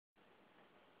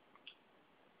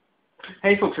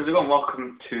Hey folks, how's it going?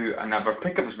 Welcome to another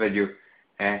pickups video.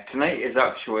 Tonight is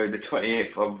actually the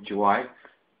 28th of July,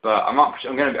 but I'm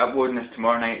going to be uploading this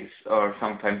tomorrow night or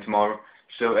sometime tomorrow,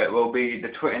 so it will be the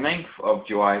 29th of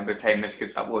July by the time this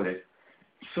gets uploaded.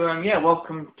 So yeah,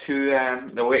 welcome to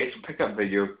the latest pickup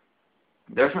video.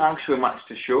 There's not actually much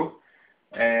to show.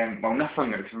 Well,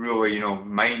 nothing that's really,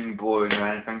 mind blowing or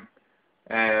anything.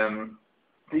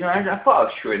 I thought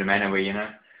I'd show them anyway,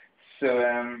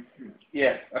 So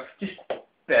yeah, I've just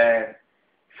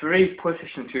 3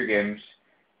 PlayStation 2 games.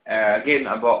 A game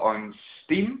that I bought on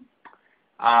Steam,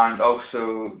 and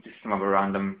also just some other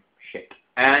random shit.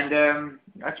 And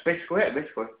that's basically it.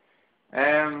 So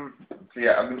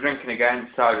yeah, I've been drinking again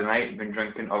Saturday night. I've been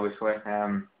drinking, obviously.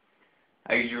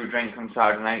 I usually drink on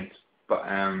Saturday nights, but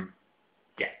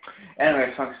yeah.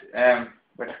 Anyway, thanks.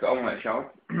 Let's get on with it, shall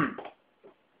we?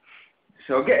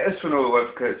 So I'll get this one over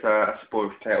with because it's a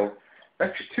sports title.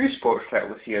 There's actually 2 sports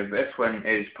titles here, but this one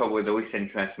is probably the least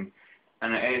interesting.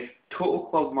 And it is Total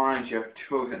Club Manager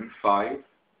 2005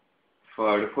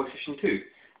 for the PlayStation 2.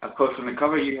 Of course, on the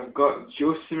cover you have got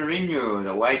Jose Mourinho,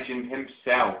 the legend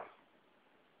himself.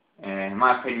 In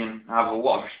my opinion, I have a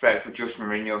lot of respect for Jose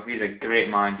Mourinho. He's a great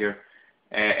manager,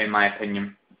 in my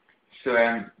opinion.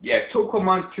 So yeah, Total Club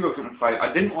Manager 2005.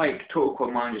 I didn't like Total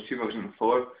Club Manager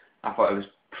 2004. I thought it was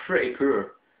pretty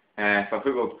poor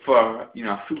for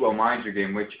a football manager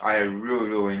game, which I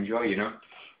really enjoy,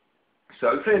 So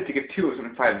I decided to give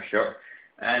 2005 a shot,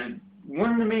 and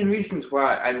one of the main reasons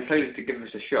why I decided to give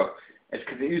this a shot is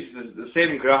because it uses the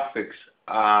same graphics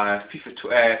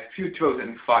FIFA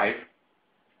 2005,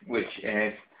 which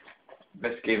is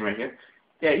this game right here.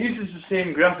 Yeah, it uses the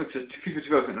same graphics as FIFA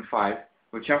 2005,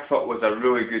 which I thought was a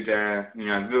really good,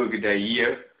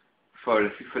 year for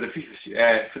the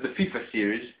FIFA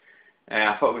series.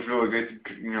 I thought it was really good,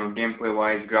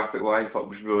 gameplay-wise, graphic-wise. I thought it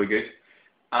was really good,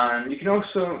 and you can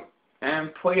also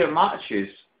play your matches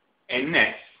in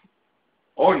this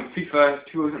on FIFA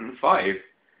 2005,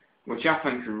 which I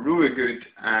think is really good.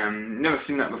 Never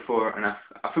seen that before in a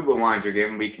football manager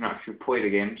game where you can actually play the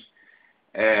games.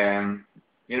 I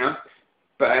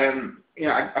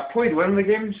played one of the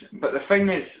games, but the thing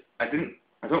is, I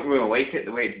don't really like it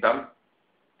the way it's done.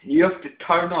 You have to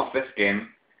turn off this game,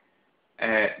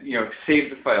 save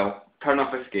the file, turn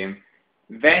off this game,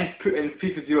 then put in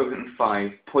FIFA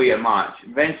 2005, play a match,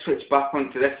 then switch back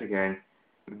onto this again,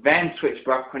 then switch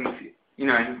back on,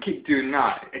 and keep doing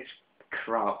that. It's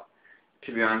crap,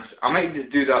 to be honest. I might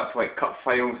just do that for cut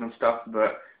files and stuff,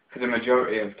 but for the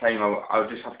majority of the time I'll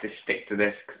just have to stick to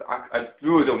this, because I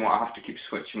really don't want to have to keep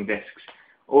switching discs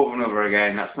over and over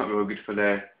again. That's not really good for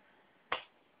the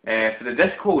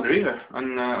disc holder either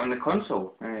on the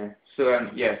console.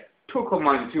 Yeah, Total Club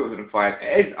Manager 2005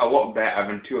 it is a lot better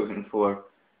than 2004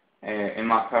 in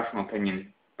my personal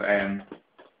opinion, but I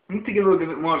need to give it a little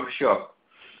bit more of a shot.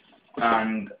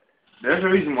 And there's a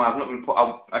reason why I've not been.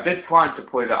 I did plan to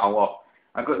play that a lot.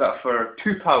 I got that for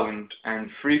 £2 and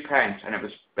 3 pence, and it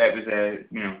was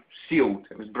sealed.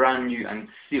 It was brand new and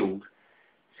sealed,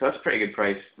 so that's a pretty good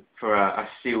price for a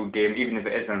sealed game, even if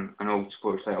it is an old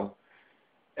sports title.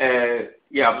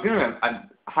 Yeah, I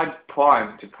had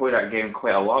planned to play that game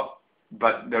quite a lot,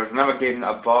 but there's another game that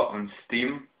I bought on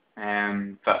Steam,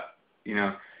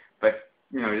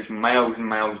 just miles and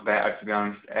miles better, to be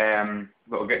honest.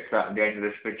 But we'll get to that at the end of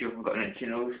this video. I've got an itchy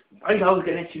nose. I always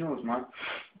get an itchy nose, man.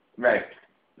 Right.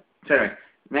 So anyway,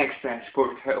 next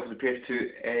sports title for the PS2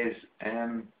 is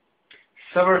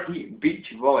Summer Heat Beach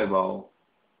Volleyball.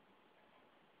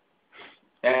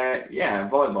 Yeah,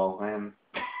 volleyball.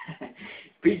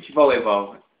 Beach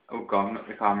volleyball. Oh god, not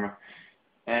the camera.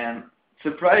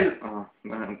 Surprise! Oh,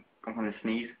 I'm gonna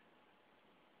sneeze.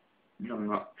 No, I'm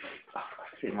not. Oh,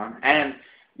 shit, man.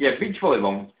 Yeah, beach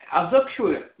volleyball. I was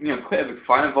actually, quite a big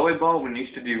fan of volleyball when I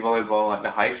used to do volleyball at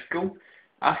the high school.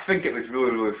 I think it was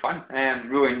really fun.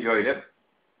 Really enjoyed it.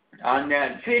 And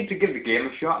decided to give the game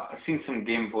a shot. I've seen some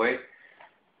gameplay,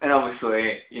 and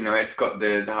obviously, it's got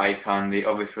the eye candy.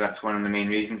 Obviously, that's one of the main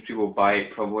reasons people buy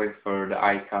it, probably for the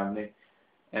eye candy.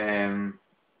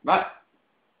 That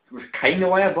was kind of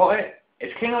why I bought it.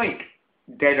 It's kind of like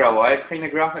Dead or Alive kind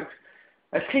of graphics.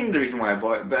 That's kind of the reason why I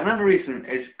bought it. But another reason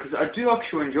is because I do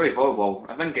actually enjoy volleyball.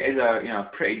 I think it is a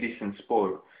pretty decent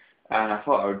sport, and I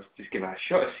thought I would just give it a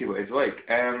shot to see what it's like.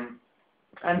 And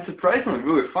surprisingly,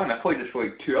 really fun. I played this for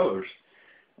 2 hours,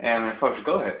 and I first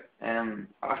got it.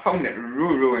 I found it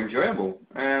really enjoyable.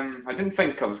 I didn't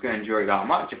think I was going to enjoy it that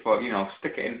much. I thought, I'll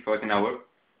stick it in for an hour,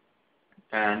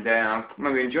 and I'll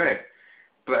maybe enjoy it.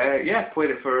 But yeah, played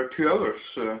it for 2 hours,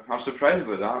 so I was surprised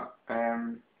about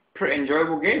that. Pretty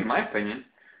enjoyable game, in my opinion.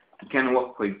 You kind of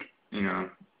look like,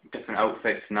 different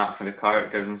outfits and that for the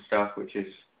characters and stuff, which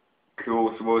is cool.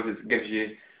 I suppose it gives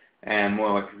you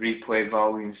more like replay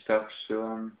value and stuff.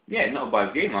 So yeah, not a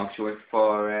bad game actually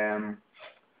for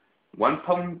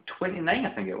 £1.29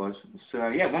 I think it was. So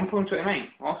yeah, £1.29,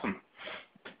 awesome.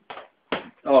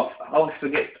 Oh, I always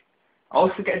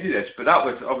forget to do this, but that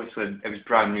was obviously, it was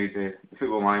brand new. The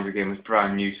Football Manager game was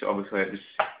brand new, so obviously it was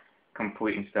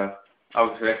complete and stuff.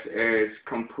 Obviously this is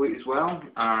complete as well,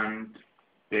 and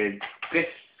the disc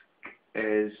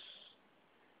is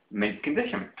mint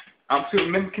condition. Absolute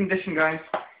mint condition, guys.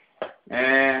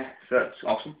 So that's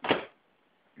awesome.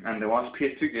 And the last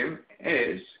PS2 game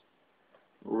is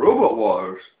Robot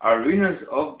Wars: Arenas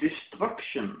of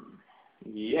Destruction.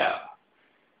 Yeah.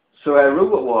 So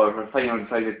Robot Wars, I finally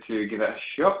decided to give it a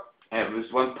shot. It was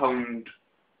 £1.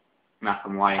 Nah,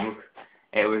 I'm lying. Look.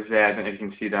 It was, I don't know if you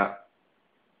can see that.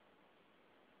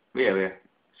 Yeah,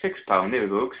 £6. There we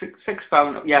go.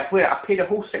 £6. Yeah, I paid a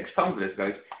whole £6 for this,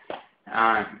 guys.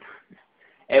 And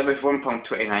it was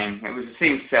 £1.29. It was the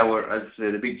same seller as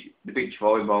the beach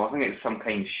volleyball. I think it's some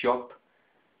kind of shop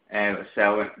that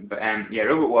sell it. But yeah,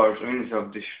 Robot Wars: Arenas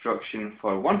of Destruction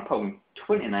for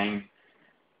 £1.29.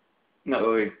 Not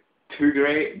really too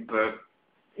great, but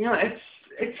you know,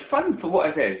 it's fun for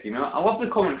what it is. You know, I love the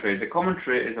commentary. The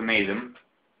commentary is amazing.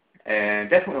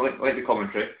 Definitely like the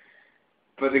commentary,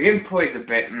 but the gameplay is a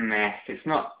bit meh. It's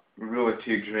not really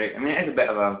too great. I mean, it is a bit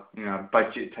of a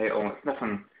budget title. It's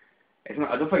nothing. It's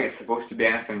not. I don't think it's supposed to be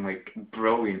anything like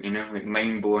brilliant. You know, like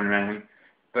mind blowing or anything.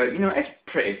 But you know, it's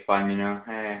pretty fun. You know,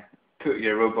 put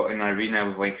your robot in an arena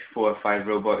with like 4 or 5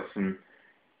 robots and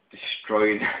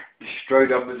destroyed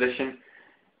opposition.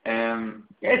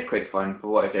 Yeah, it's quite fun for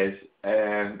what it is.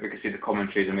 You can see the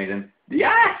commentary is amazing. The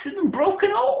ass isn't broken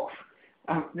off.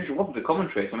 I just love the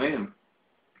commentary, it's amazing.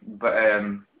 But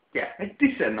yeah, it's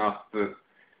decent enough, but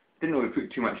didn't really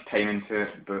put too much time into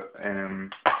it. But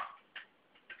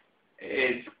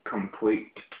it is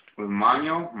complete with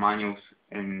manual. Manual's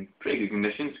in pretty good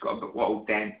condition. It's got a little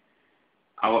dent,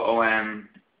 a little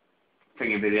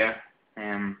thingy there.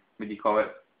 What do you call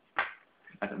it?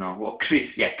 I don't know. What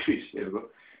crease? Yeah, crease. There we go.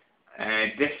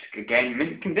 Disc again,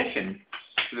 mint condition.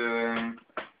 So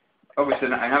obviously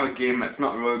another game that's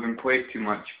not really been played too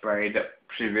much by the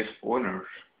previous owners,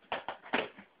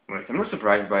 which I'm not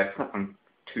surprised by. It's nothing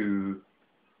too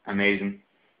amazing.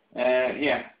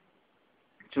 Yeah.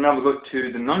 So now we go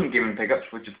to the non-gaming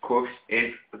pickups, which of course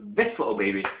is this little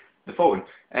baby, the phone.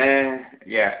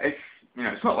 Yeah,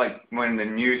 it's not like one of the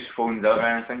newest phones out or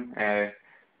anything.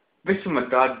 Basically, my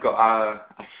dad got a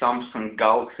Samsung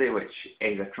Galaxy, which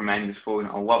is a tremendous phone.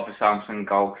 I love the Samsung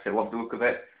Galaxy, I love the look of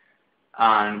it.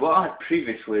 And what I had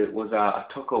previously was a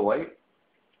Tucker Lite,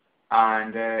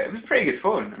 and it was a pretty good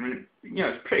phone. I mean, you know,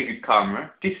 it's pretty good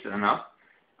camera, decent enough.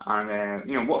 And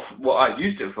you know, what I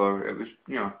used it for, it was,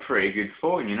 you know, a pretty good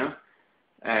phone, you know.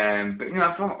 But you know,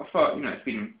 I thought, you know, it's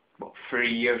been what,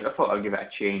 3 years. I thought I'd give it a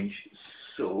change.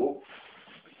 So,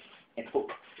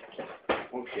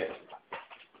 oh shit.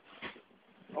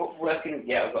 Oh, working.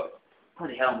 Yeah, I've got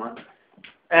bloody hell,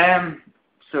 man.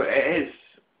 So it is.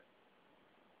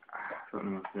 I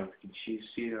don't know if you can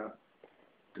see that.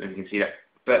 I don't know if you can see that,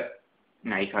 but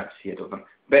no, you can't see it. I don't think.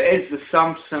 But it is the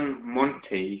Samsung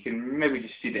Monte. You can maybe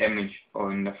just see the image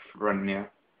on the front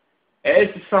there. It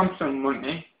is the Samsung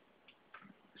Monte.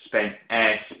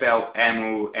 Spelled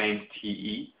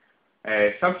M-O-N-T-E.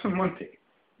 Samsung Monte.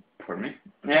 Pardon me.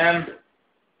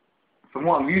 From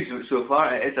what I've used it so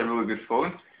far, it is a really good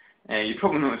phone. You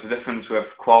probably notice the difference with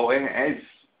quality. It is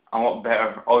a lot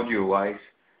better audio-wise.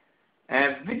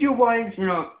 Video-wise, you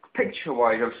know,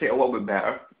 picture-wise, I would say a little bit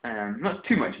better. Not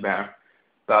too much better,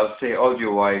 but I would say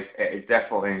audio-wise, it is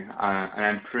definitely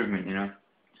an improvement, you know.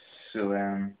 So,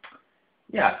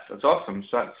 yeah, that's awesome.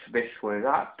 So that's basically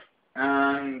that.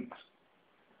 And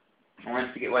I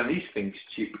wanted to get one of these things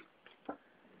cheap.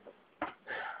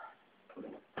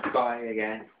 Bye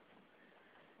again.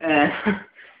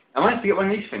 I wanted to get one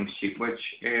of these things cheap, which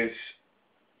is,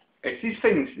 it's these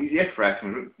things, these air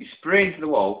fresheners, you spray into the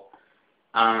wall,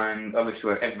 and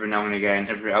obviously every now and again,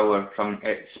 every hour,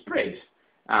 it sprays,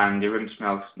 and the room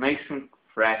smells nice and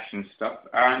fresh and stuff.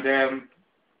 And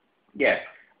yeah,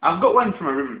 I've got one for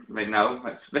my room right now.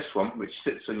 It's this one, which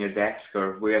sits on your desk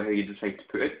or wherever you decide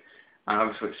to put it, and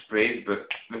obviously it sprays, but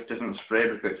this doesn't spray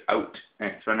because it's out.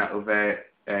 It's run out of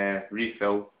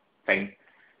refill thing.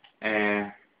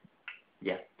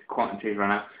 Yeah, the quantity's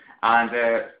run out. And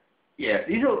yeah,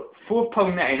 these are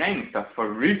 £4.99 stuff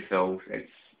for refills. It's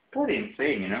pretty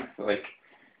insane, you know. So, like,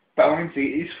 but I wanted to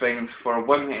get these things for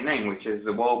 £1.99, which is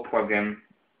the wall plug-in,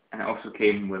 and it also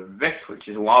came with this, which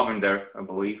is lavender, I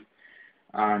believe.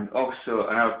 And also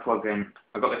another plugin,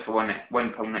 I got this for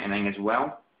 £1.99 as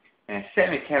well.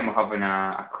 Semichem were having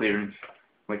a clearance,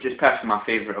 which is personally my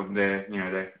favourite of the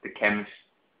the chemist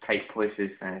type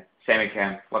places.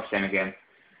 Semichem, love Semichem.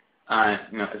 And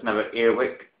it's another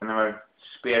Airwick, another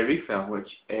spare refill, which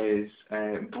is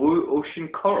Blue Ocean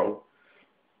Coral.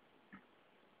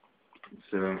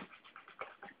 So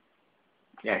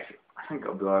yes, I think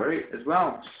it'll be alright as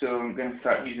well. So I'm going to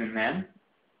start using them.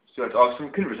 So it's awesome.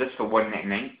 Couldn't resist for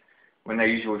 £1.99 when they're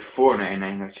usually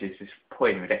 £4.99, which is just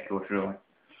plain ridiculous, really.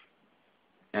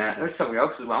 There's something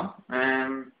else as well.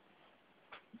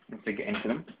 Let's get into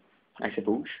them, I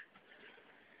suppose.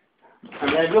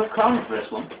 And there's rough colour for this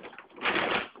one.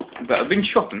 But I've been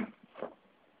shopping.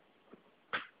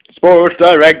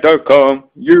 SportsDirect.com,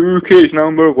 UK's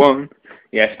 #1.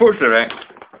 Yeah, Sports Direct,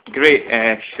 great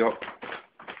shop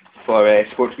for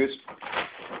sports goods.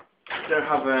 They're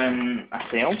having a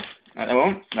sale at the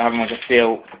moment. They're having like a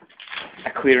sale,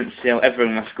 a clearance sale,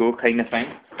 everyone must go kind of thing.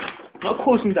 Not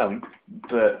closing down,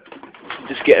 but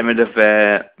just getting rid of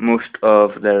most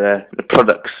of the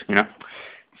products,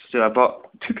 So I bought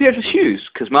 2 pairs of shoes,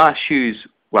 because my shoes,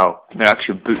 well, they're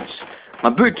actually boots. My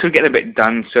boots are getting a bit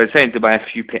done, so I decided to buy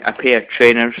a pair of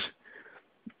trainers.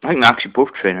 I think they're actually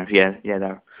both trainers, yeah,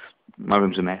 they're. My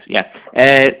room's a mess, yeah.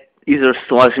 These are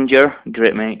Slazenger,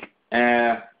 great make.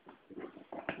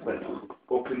 Let's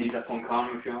open these up on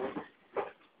camera if you want.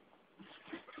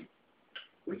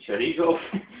 Which are these off?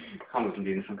 Can't even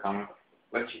do this on camera.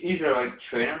 These are like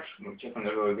trainers, which I think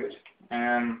are really good.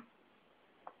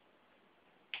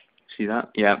 See that?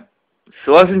 Yeah.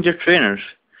 Slazenger trainers.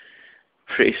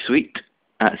 Pretty sweet.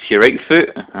 That's your right foot,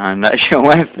 and that's your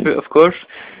left foot, of course.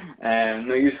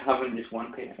 No use having just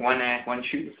one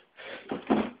shoe.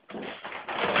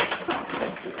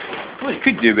 Well, you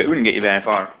could do, but it wouldn't get you very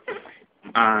far.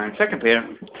 And second pair,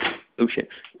 oh shit,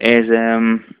 is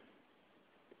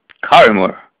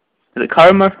Caramore. Is it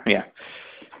Caramore? Yeah.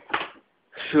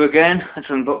 So again, let's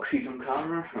unbox these on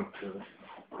camera.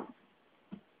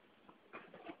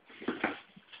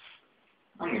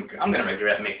 I'm gonna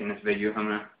regret making this video,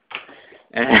 I'm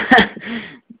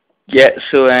yeah,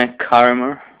 so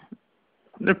Caramore,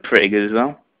 they're pretty good as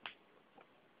well.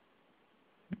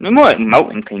 They're more like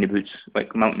mountain kind of boots,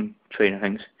 like mountain trainer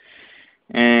things.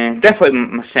 Definitely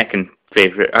my second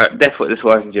favourite. Definitely the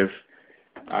Slazengers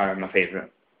are my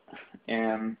favourite.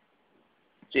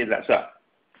 See, that's that.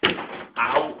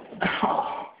 Ow!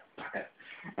 Oh, fuck it.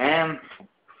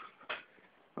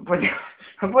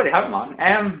 I've already had one.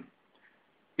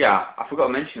 Yeah, I forgot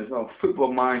to mention as well,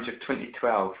 Football Manager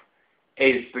 2012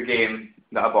 is the game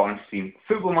that I bought on Steam.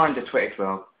 Football Manager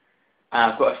 2012,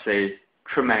 and I've got to say,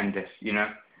 tremendous,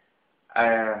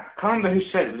 I can't remember who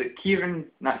said it. Was it Kieran?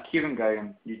 Not Kieran guy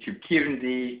on YouTube. Kieran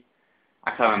D.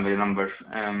 I can't remember the numbers.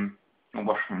 I'm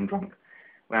worse when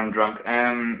I'm drunk.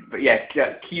 But yeah,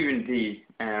 Kieran D.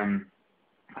 I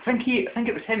think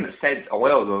it was him that said a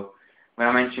while ago when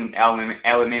I mentioned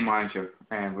LMA Manager,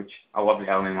 which I love the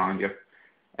LMA Manager,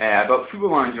 about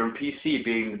Football Manager on PC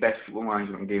being the best football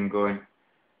management game going.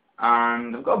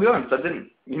 And I've got to be honest, I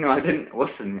didn't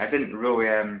listen. I didn't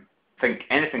really think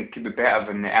anything could be better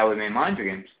than the LMA Manager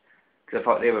games, because I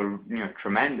thought they were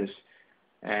tremendous.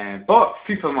 But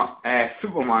Football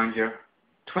Manager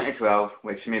 2012,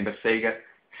 which is made by Sega,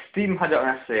 Steam had it on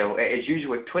a sale. It is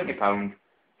usually £20.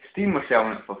 Steam was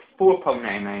selling it for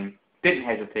 £4.99. Didn't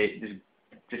hesitate,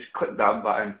 just clicked that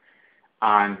button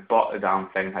and bought the damn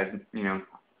thing. I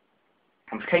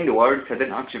was kind of worried because I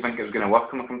didn't actually think it was going to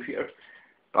work on my computer,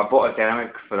 but I bought it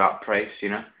anyway for that price,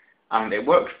 and it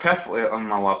works perfectly on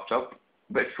my laptop,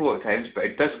 but it's slow at times, but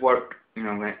it does work,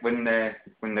 when the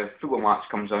football match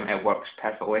comes on, it works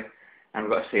perfectly. And I've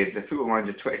got to say, the Football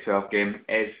Manager 2012 game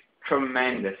is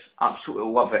tremendous.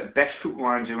 Absolutely love it. Best football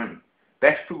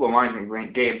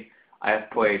management game I have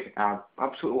played. I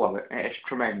absolutely love it. It is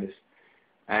tremendous.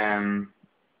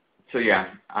 So yeah,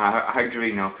 I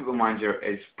agree now. Football Manager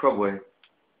is probably,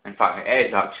 in fact, it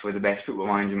is actually the best football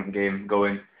management game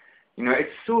going.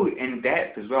 It's so in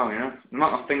depth as well. The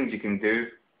amount of things you can do.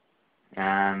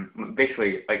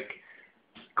 Basically, like,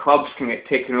 clubs can get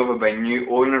taken over by new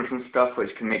owners and stuff,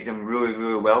 which can make them really,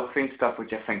 really wealthy and stuff,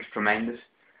 which I think is tremendous.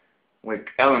 Like,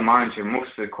 LMA Manager,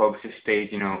 most of the clubs just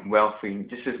stayed, wealthy,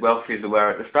 just as wealthy as they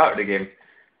were at the start of the game.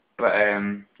 But,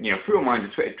 Football Manager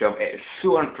 2012, it is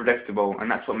so unpredictable, and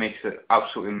that's what makes it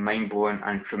absolutely mind-blowing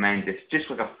and tremendous. Just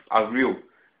like a real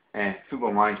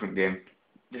football management game.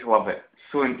 Just love it.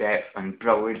 So in-depth and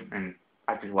brilliant, and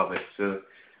I just love it. So,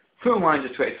 Football Manager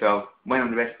 2012, one of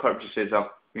the best purchases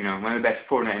one of the best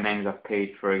 £4.99s I've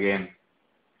paid for a game.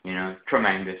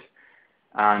 Tremendous.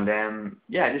 And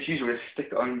yeah, I just usually stick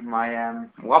it on my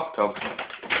laptop.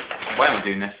 Why am I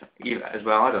doing this as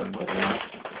well? I don't know.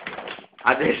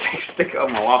 I just stick it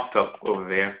on my laptop over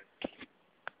there,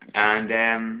 and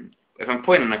if I'm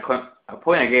playing a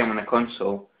game on a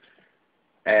console,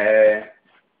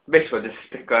 basically I just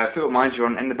stick Football Manager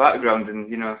on in the background, and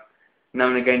now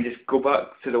and again just go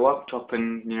back to the laptop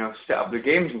and set up the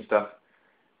games and stuff,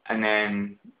 and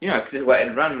then just let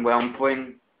it run while I'm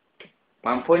playing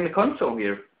the console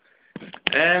here.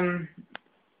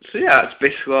 So yeah, that's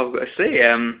basically all I've got to say.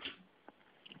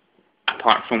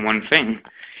 Apart from one thing.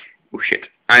 Oh shit.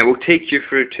 I will take you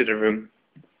through to the room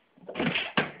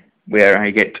where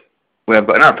I've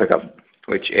got another pickup,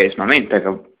 which is my main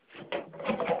pickup.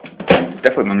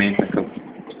 Definitely my main pickup.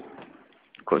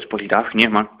 Got it's bloody dark in here,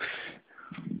 man.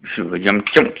 So jump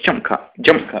cut,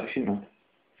 you know.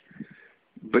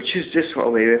 Which is this sort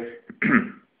of way.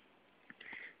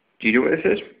 Do you know what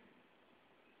this is?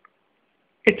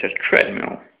 It's a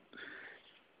treadmill.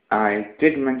 I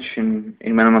did mention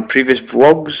in one of my previous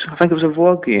vlogs, I think it was a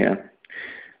vlog, yeah.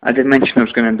 I did mention I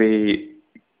was going to be,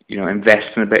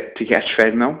 investing a bit to get a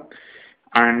treadmill.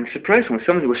 And surprisingly,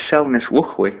 somebody was selling this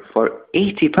locally for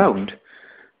 £80.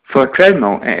 For a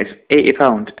treadmill, it is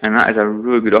 £80, and that is a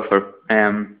really good offer,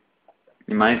 in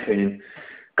my opinion.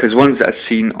 Because ones that I've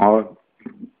seen are,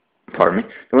 the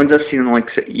ones I've seen on like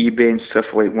eBay and stuff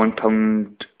are like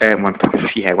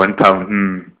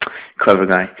 £1, clever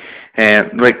guy.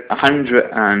 Like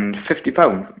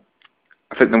 £150.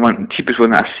 I think the cheapest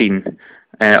one that I've seen.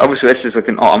 Obviously this is like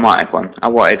an automatic one. I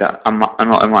wanted an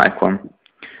automatic one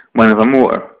with a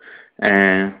motor.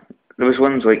 There was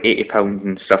ones like £80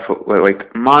 and stuff,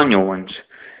 like manual ones,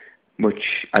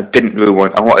 which I didn't really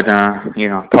want. I wanted a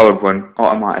powered one,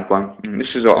 automatic one. And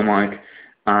this is automatic,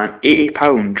 and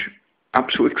 £80,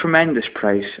 absolutely tremendous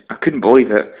price. I couldn't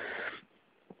believe it.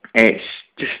 It's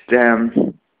just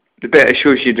the bit that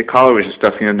shows you the calories and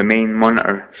stuff. The main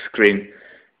monitor screen.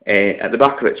 At the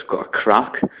back of it's got a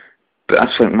crack, but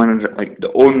that's like one of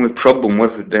the only problem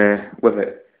with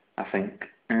it, I think.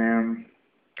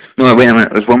 No, wait a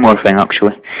minute. There's one more thing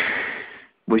actually,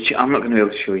 which I'm not going to be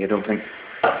able to show you. I don't think.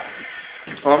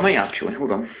 Oh, I might actually.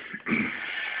 Hold on.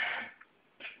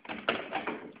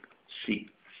 See,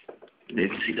 you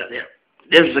can see that there.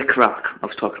 There's the crack I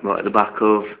was talking about at the back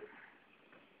of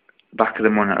the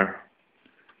monitor.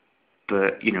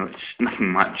 But it's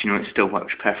nothing much. It still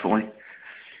works perfectly.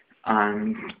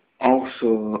 And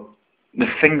also the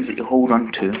things that you hold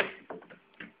on to.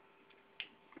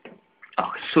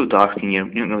 Oh, it's so dark in here,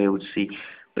 you don't really be able to see.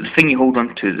 But the thing you hold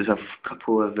on to, there's a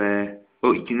couple of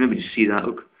oh, you can maybe just see that.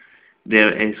 Look,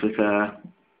 there is like a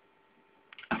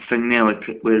thing there, like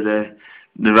where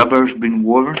the rubber's been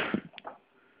worn,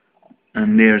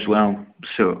 and there as well.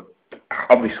 So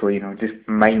obviously, just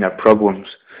minor problems.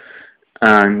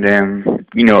 And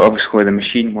obviously the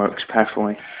machine works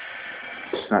perfectly.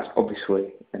 So that's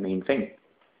obviously the main thing.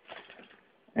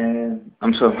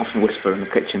 I'm sort of having to whisper in the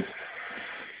kitchen.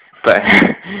 But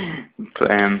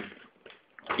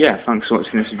yeah, thanks for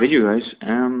watching this video, guys.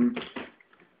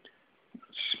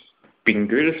 It's been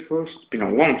good, I suppose. It's been a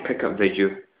long pickup video.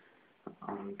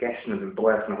 I'm guessing I've been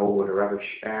blasting a whole load of rubbish.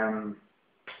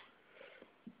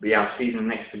 But yeah, I'll see you in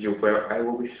the next video where I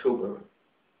will be sober.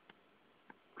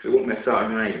 Because it won't be a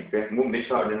Saturday night. Okay? It won't be a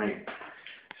Saturday night.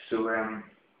 So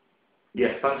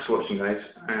yeah, thanks for watching, guys.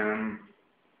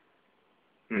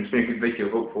 It's been a good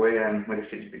video, hopefully. Like I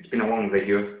said, it's been a long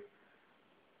video,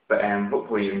 but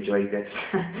hopefully you enjoyed this,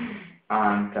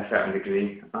 and to a certain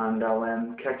degree. And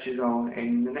I'll catch you all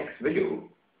in the next video.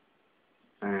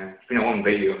 It's been a long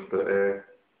video, but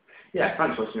yeah,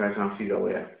 thanks for watching, guys, and I'll see you all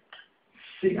later.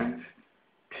 See you guys.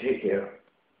 Take care.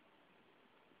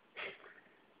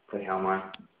 Bloody hell, man.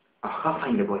 I can't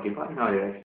find the bloody button now, guys.